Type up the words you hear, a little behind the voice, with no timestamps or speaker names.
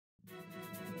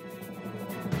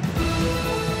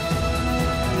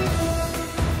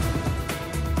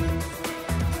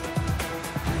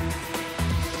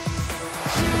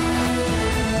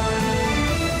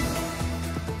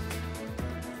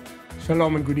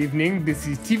Shalom and good evening. This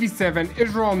is TV7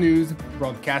 Israel News,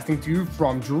 broadcasting to you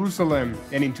from Jerusalem.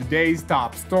 And in today's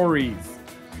top stories,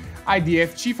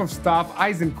 IDF Chief of Staff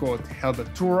Eisenkot held a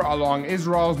tour along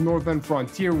Israel's northern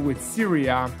frontier with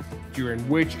Syria, during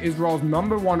which Israel's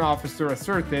 #1 officer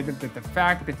asserted that the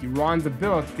fact that Iran's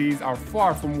abilities are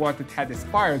far from what it had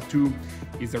aspired to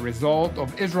is a result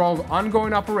of Israel's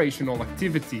ongoing operational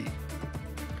activity.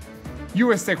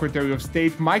 U.S. Secretary of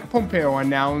State Mike Pompeo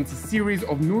announced a series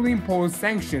of newly imposed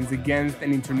sanctions against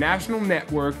an international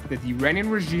network that the Iranian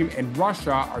regime and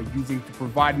Russia are using to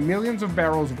provide millions of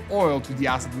barrels of oil to the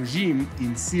Assad regime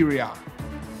in Syria.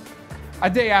 A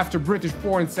day after British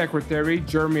Foreign Secretary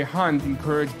Jeremy Hunt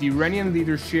encouraged the Iranian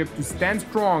leadership to stand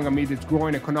strong amid its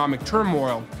growing economic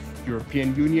turmoil,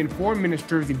 European Union foreign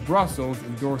ministers in Brussels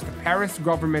endorsed the Paris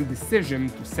government decision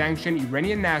to sanction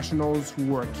Iranian nationals who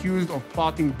were accused of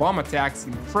plotting bomb attacks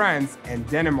in France and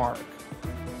Denmark.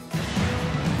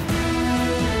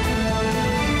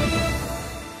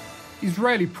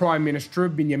 Israeli Prime Minister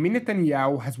Benjamin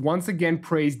Netanyahu has once again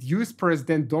praised US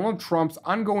President Donald Trump's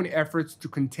ongoing efforts to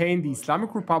contain the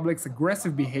Islamic Republic's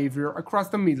aggressive behavior across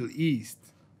the Middle East.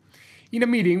 In a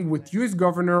meeting with U.S.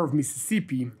 Governor of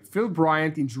Mississippi, Phil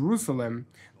Bryant, in Jerusalem,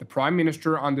 the Prime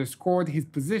Minister underscored his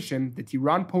position that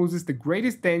Iran poses the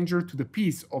greatest danger to the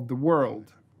peace of the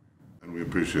world. And we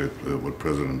appreciate what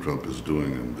President Trump is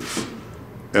doing in this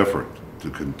effort to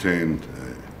contain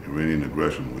Iranian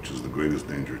aggression, which is the greatest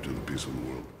danger to the peace of the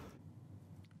world.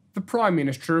 The Prime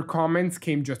Minister's comments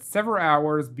came just several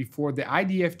hours before the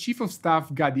IDF Chief of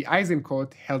Staff Gadi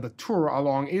Eisenkot held a tour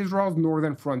along Israel's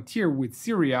northern frontier with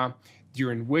Syria,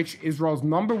 during which Israel's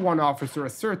 #1 officer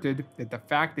asserted that the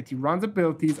fact that Iran's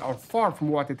abilities are far from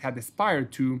what it had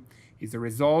aspired to is a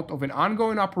result of an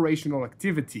ongoing operational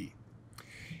activity.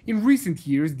 In recent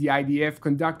years, the IDF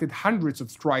conducted hundreds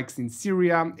of strikes in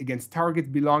Syria against targets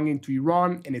belonging to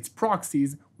Iran and its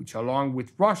proxies, which along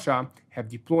with Russia have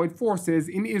deployed forces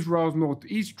in Israel's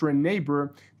northeastern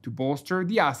neighbor to bolster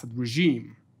the Assad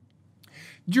regime.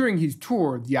 During his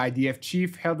tour, the IDF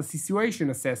chief held a situation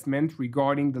assessment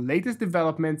regarding the latest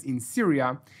developments in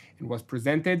Syria and was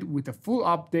presented with a full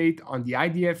update on the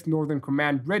IDF's Northern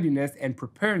Command readiness and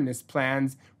preparedness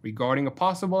plans regarding a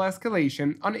possible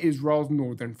escalation on Israel's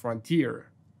northern frontier.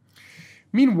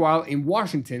 Meanwhile, in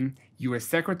Washington, U.S.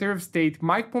 Secretary of State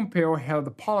Mike Pompeo held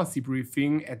a policy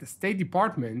briefing at the State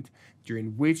Department,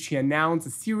 during which he announced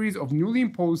a series of newly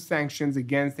imposed sanctions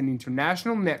against an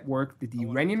international network that the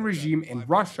Iranian regime and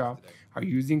Russia are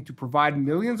using to provide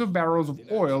millions of barrels of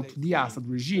oil to the Assad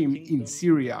regime in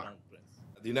Syria.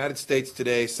 The United States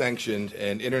today sanctioned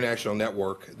an international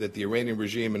network that the Iranian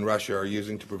regime and Russia are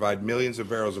using to provide millions of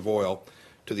barrels of oil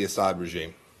to the Assad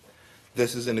regime.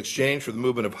 This is in exchange for the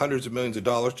movement of hundreds of millions of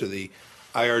dollars to the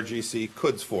IRGC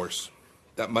Quds Force.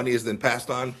 That money is then passed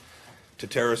on to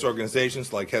terrorist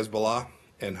organizations like Hezbollah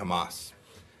and Hamas.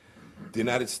 The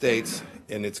United States,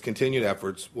 in its continued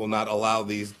efforts, will not allow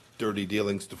these dirty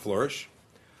dealings to flourish.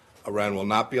 Iran will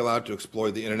not be allowed to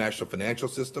exploit the international financial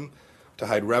system to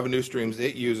hide revenue streams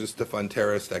it uses to fund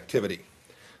terrorist activity,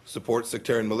 support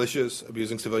sectarian militias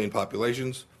abusing civilian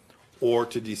populations, or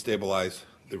to destabilize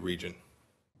the region.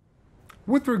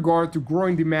 With regard to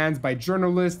growing demands by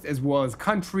journalists as well as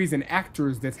countries and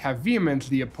actors that have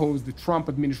vehemently opposed the Trump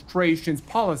administration's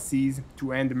policies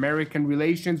to end American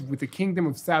relations with the Kingdom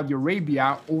of Saudi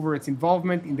Arabia over its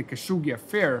involvement in the Khashoggi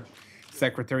affair,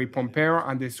 Secretary Pompeo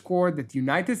underscored that the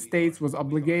United States was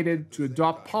obligated to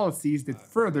adopt policies that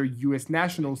further U.S.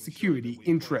 national security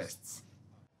interests.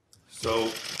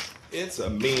 So it's a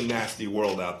mean, nasty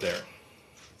world out there.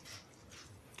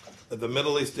 The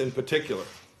Middle East in particular.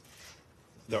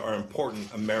 There are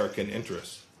important American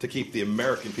interests to keep the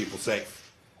American people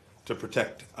safe, to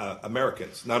protect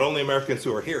Americans, not only Americans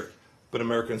who are here, but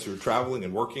Americans who are traveling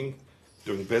and working,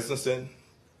 doing business in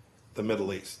the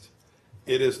Middle East.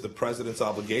 It is the President's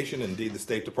obligation, indeed the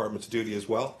State Department's duty as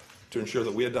well, to ensure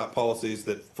that we adopt policies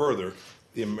that further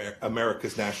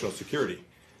America's national security.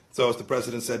 So as the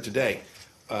President said today,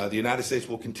 the United States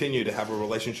will continue to have a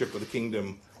relationship with the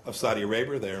Kingdom of Saudi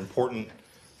Arabia. They're an important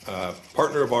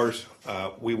partner of ours.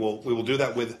 We will do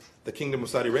that with the Kingdom of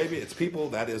Saudi Arabia, its people.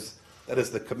 That is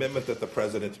the commitment that the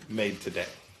President made today.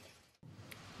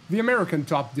 The American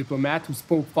top diplomat, who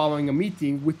spoke following a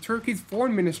meeting with Turkey's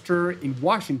foreign minister in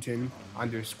Washington,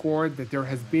 underscored that there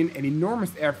has been an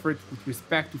enormous effort with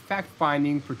respect to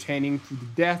fact-finding pertaining to the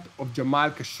death of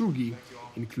Jamal Khashoggi,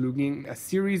 including a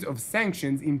series of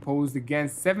sanctions imposed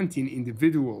against 17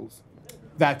 individuals.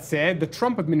 That said, the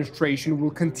Trump administration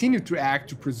will continue to act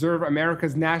to preserve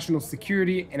America's national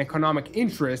security and economic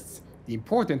interests, the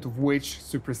importance of which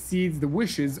supersedes the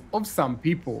wishes of some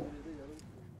people.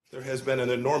 There has been an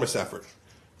enormous effort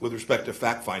with respect to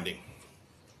fact-finding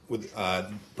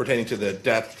pertaining to the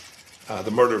death, the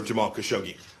murder of Jamal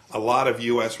Khashoggi. A lot of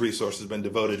U.S. resources have been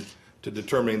devoted to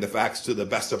determining the facts to the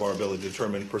best of our ability to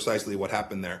determine precisely what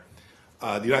happened there.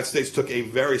 The United States took a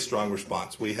very strong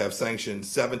response. We have sanctioned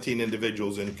 17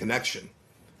 individuals in connection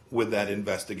with that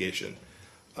investigation.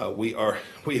 We are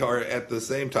at the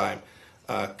same time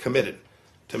committed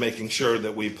to making sure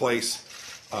that we place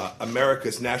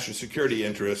America's national security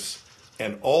interests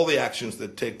and all the actions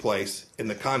that take place in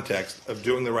the context of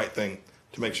doing the right thing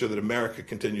to make sure that America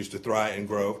continues to thrive and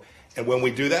grow. And when we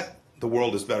do that, the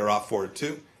world is better off for it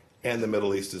too, and the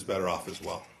Middle East is better off as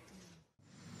well.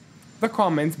 The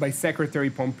comments by Secretary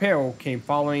Pompeo came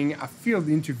following a field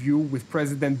interview with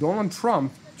President Donald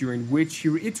Trump, during which he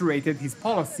reiterated his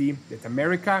policy that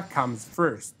America comes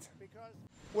first.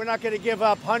 We're not going to give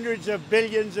up hundreds of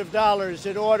billions of dollars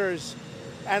in orders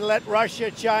and let Russia,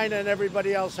 China, and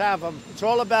everybody else have them. It's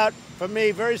all about, for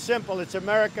me, very simple. It's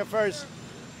America first.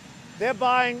 They're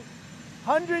buying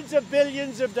hundreds of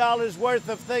billions of dollars worth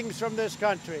of things from this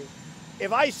country.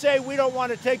 If I say we don't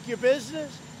want to take your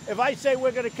business, if I say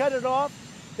we're going to cut it off,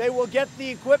 they will get the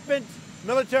equipment,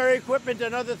 military equipment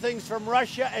and other things from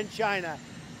Russia and China.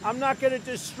 I'm not going to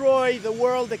destroy the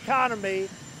world economy,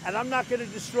 and I'm not going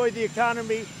to destroy the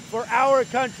economy for our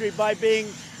country by being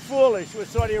foolish with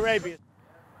Saudi Arabia.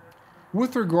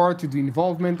 With regard to the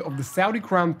involvement of the Saudi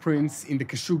Crown Prince in the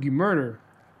Khashoggi murder,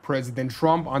 President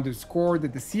Trump underscored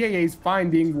that the CIA's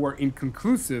findings were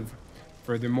inconclusive.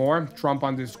 Furthermore, Trump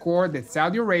underscored that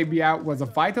Saudi Arabia was a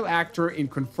vital actor in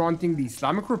confronting the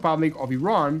Islamic Republic of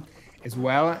Iran, as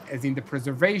well as in the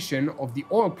preservation of the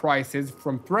oil prices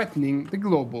from threatening the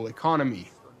global economy.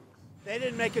 They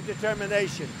didn't make a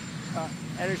determination.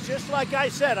 And it's just like I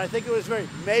said, I think it was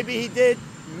maybe he did,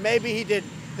 maybe he didn't.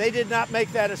 They did not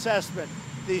make that assessment.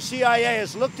 The CIA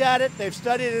has looked at it, they've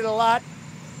studied it a lot,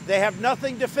 they have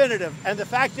nothing definitive. And the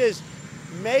fact is,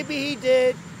 maybe he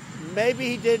did, maybe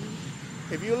he didn't.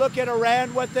 If you look at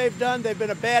Iran, what they've done, they've been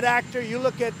a bad actor. You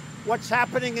look at what's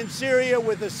happening in Syria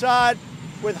with Assad,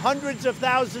 with hundreds of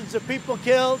thousands of people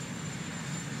killed.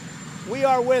 We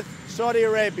are with Saudi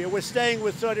Arabia. We're staying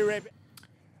with Saudi Arabia.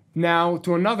 Now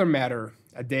to another matter.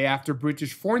 A day after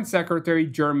British Foreign Secretary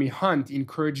Jeremy Hunt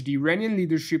encouraged the Iranian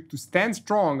leadership to stand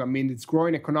strong amid its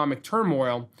growing economic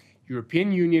turmoil,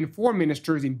 European Union foreign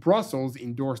ministers in Brussels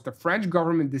endorsed the French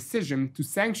government decision to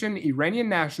sanction Iranian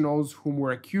nationals whom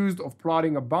were accused of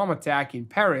plotting a bomb attack in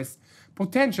Paris,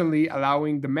 potentially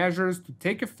allowing the measures to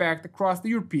take effect across the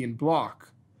European bloc.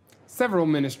 Several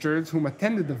ministers whom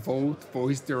attended the vote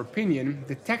voiced their opinion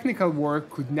that technical work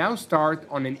could now start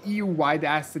on an EU-wide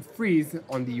asset freeze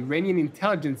on the Iranian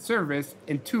intelligence service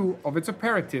and two of its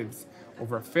operatives,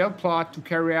 over a failed plot to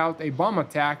carry out a bomb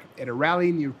attack at a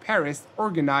rally near Paris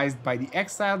organized by the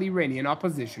exiled Iranian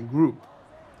opposition group.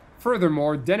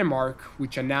 Furthermore, Denmark,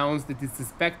 which announced that it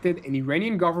suspected an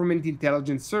Iranian government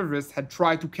intelligence service had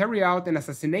tried to carry out an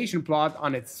assassination plot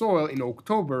on its soil in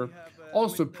October,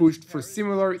 also pushed for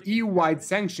similar EU-wide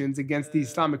sanctions against the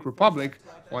Islamic Republic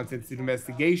once its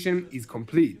investigation is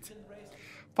complete.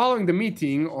 Following the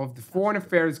meeting of the Foreign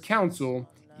Affairs Council,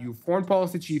 EU Foreign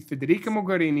Policy Chief Federica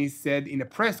Mogherini said in a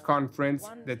press conference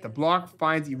that the bloc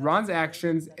finds Iran's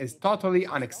actions as totally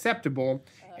unacceptable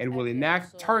and will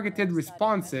enact targeted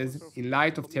responses in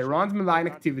light of Tehran's malign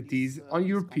activities on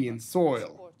European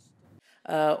soil.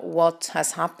 What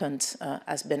has happened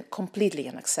has been completely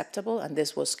unacceptable, and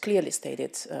this was clearly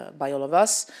stated by all of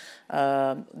us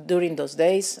during those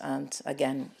days and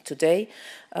again today.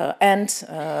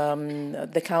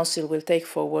 The Council will take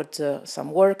forward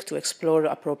some work to explore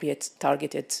appropriate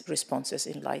targeted responses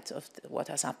in light of what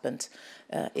has happened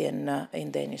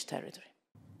in Danish territory.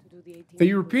 The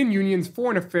European Union's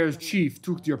Foreign Affairs Chief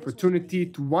took the opportunity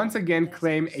to once again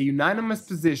claim a unanimous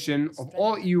position of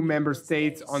all EU member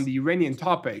states on the Iranian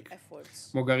topic.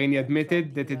 Mogherini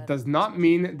admitted that it does not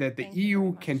mean that the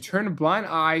EU can turn a blind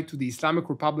eye to the Islamic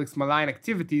Republic's malign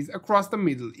activities across the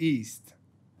Middle East.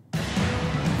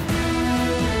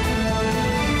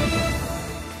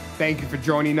 Thank you for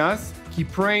joining us.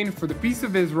 Keep praying for the peace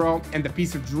of Israel and the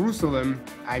peace of Jerusalem.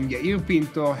 I'm Yair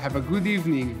Pinto. Have a good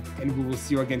evening, and we will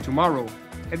see you again tomorrow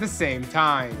at the same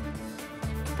time.